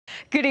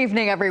Good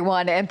evening,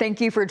 everyone, and thank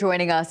you for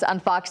joining us on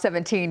Fox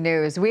 17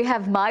 News. We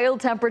have mild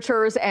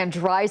temperatures and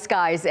dry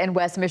skies in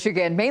West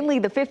Michigan, mainly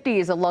the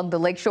 50s along the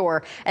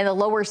lakeshore and the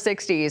lower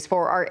 60s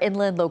for our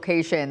inland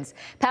locations.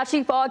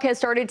 Patchy fog has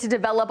started to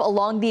develop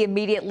along the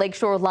immediate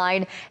lakeshore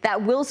line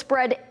that will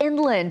spread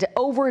inland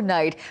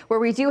overnight, where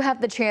we do have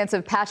the chance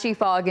of patchy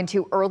fog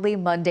into early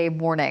Monday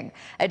morning.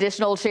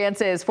 Additional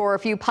chances for a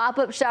few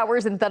pop-up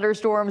showers and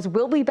thunderstorms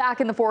will be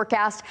back in the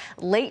forecast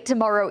late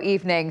tomorrow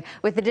evening,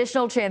 with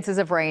additional chances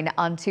of rain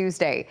on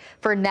Tuesday.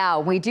 For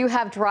now, we do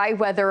have dry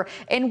weather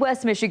in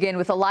West Michigan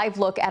with a live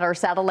look at our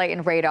satellite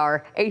and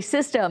radar. A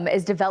system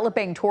is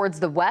developing towards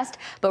the west,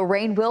 but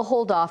rain will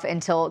hold off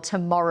until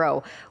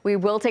tomorrow. We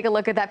will take a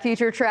look at that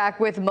future track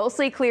with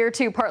mostly clear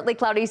to partly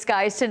cloudy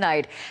skies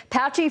tonight.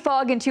 Patchy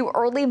fog into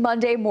early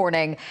Monday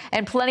morning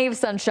and plenty of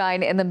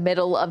sunshine in the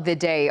middle of the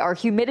day. Our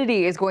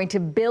humidity is going to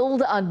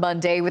build on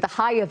Monday with a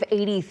high of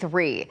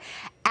 83.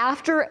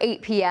 After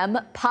 8 p.m.,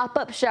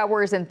 pop-up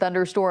showers and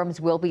thunderstorms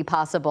will be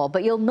possible,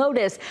 but you'll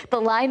notice the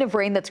line of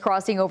rain that's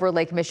crossing over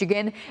Lake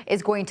Michigan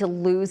is going to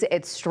lose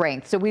its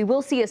strength. So we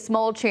will see a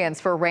small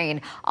chance for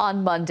rain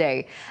on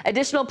Monday.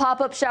 Additional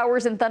pop-up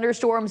showers and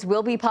thunderstorms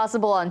will be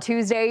possible on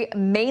Tuesday,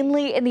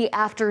 mainly in the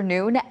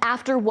afternoon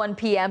after 1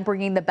 p.m.,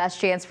 bringing the best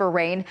chance for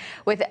rain,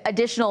 with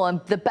additional and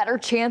the better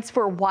chance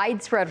for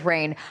widespread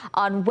rain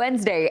on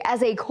Wednesday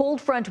as a cold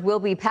front will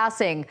be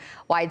passing.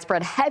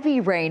 Widespread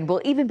heavy rain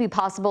will even be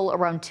possible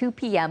around 2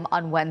 p.m.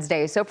 on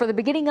Wednesday. So for the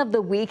beginning of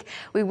the week,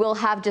 we will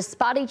have just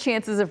spotty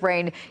chances of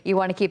rain. You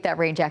want to keep that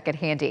rain jacket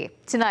handy.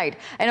 Tonight,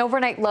 an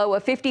overnight low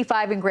of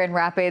 55 in Grand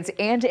Rapids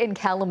and in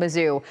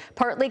Kalamazoo.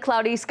 Partly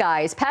cloudy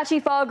skies, patchy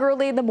fog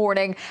early in the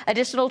morning.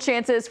 Additional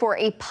chances for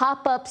a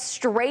pop-up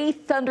stray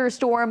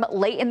thunderstorm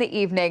late in the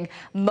evening.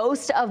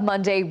 Most of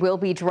Monday will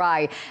be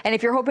dry. And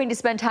if you're hoping to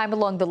spend time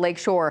along the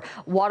lakeshore,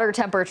 water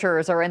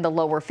temperatures are in the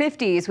lower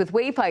 50s with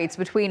wave heights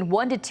between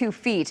 1 to 2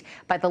 feet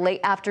by the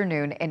late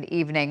afternoon and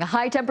evening.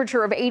 High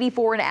temperature of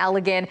 84 in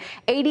Allegan,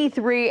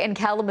 83 in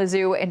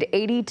Kalamazoo, and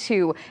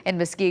 82 in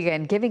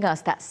Muskegon, giving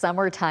us that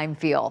summertime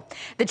feel.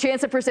 The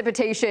chance of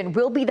precipitation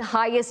will be the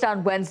highest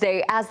on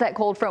Wednesday as that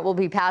cold front will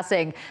be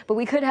passing, but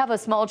we could have a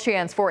small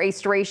chance for a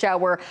stray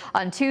shower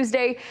on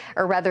Tuesday,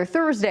 or rather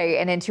Thursday,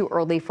 and into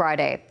early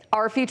Friday.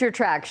 Our future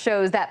track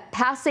shows that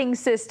passing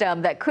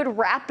system that could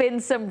wrap in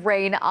some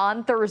rain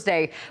on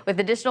Thursday, with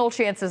additional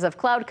chances of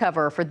cloud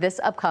cover for this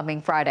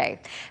upcoming Friday.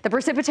 The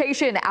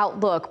precipitation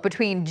outlook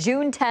between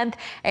June 10th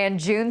and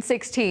June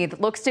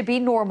 16th looks to be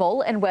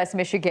normal in West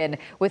Michigan,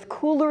 with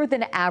cooler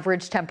than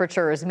average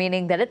temperatures,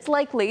 meaning that it's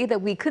likely that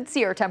we could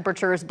see our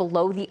temperatures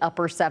below the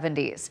upper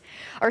 70s.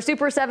 Our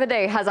Super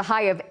 7-day has a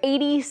high of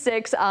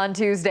 86 on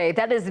Tuesday.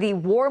 That is the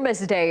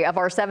warmest day of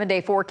our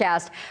 7-day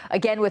forecast,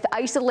 again with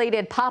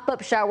isolated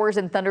pop-up showers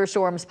and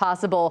thunderstorms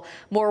possible.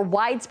 More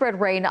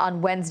widespread rain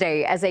on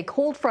Wednesday as a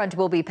cold front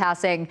will be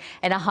passing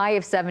and a high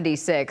of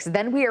 76.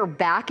 Then we are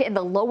back in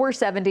the lower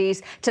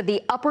 70s to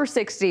the upper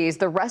 60s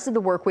the rest of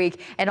the work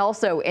week and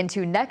also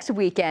into next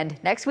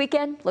weekend. Next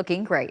weekend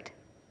looking great.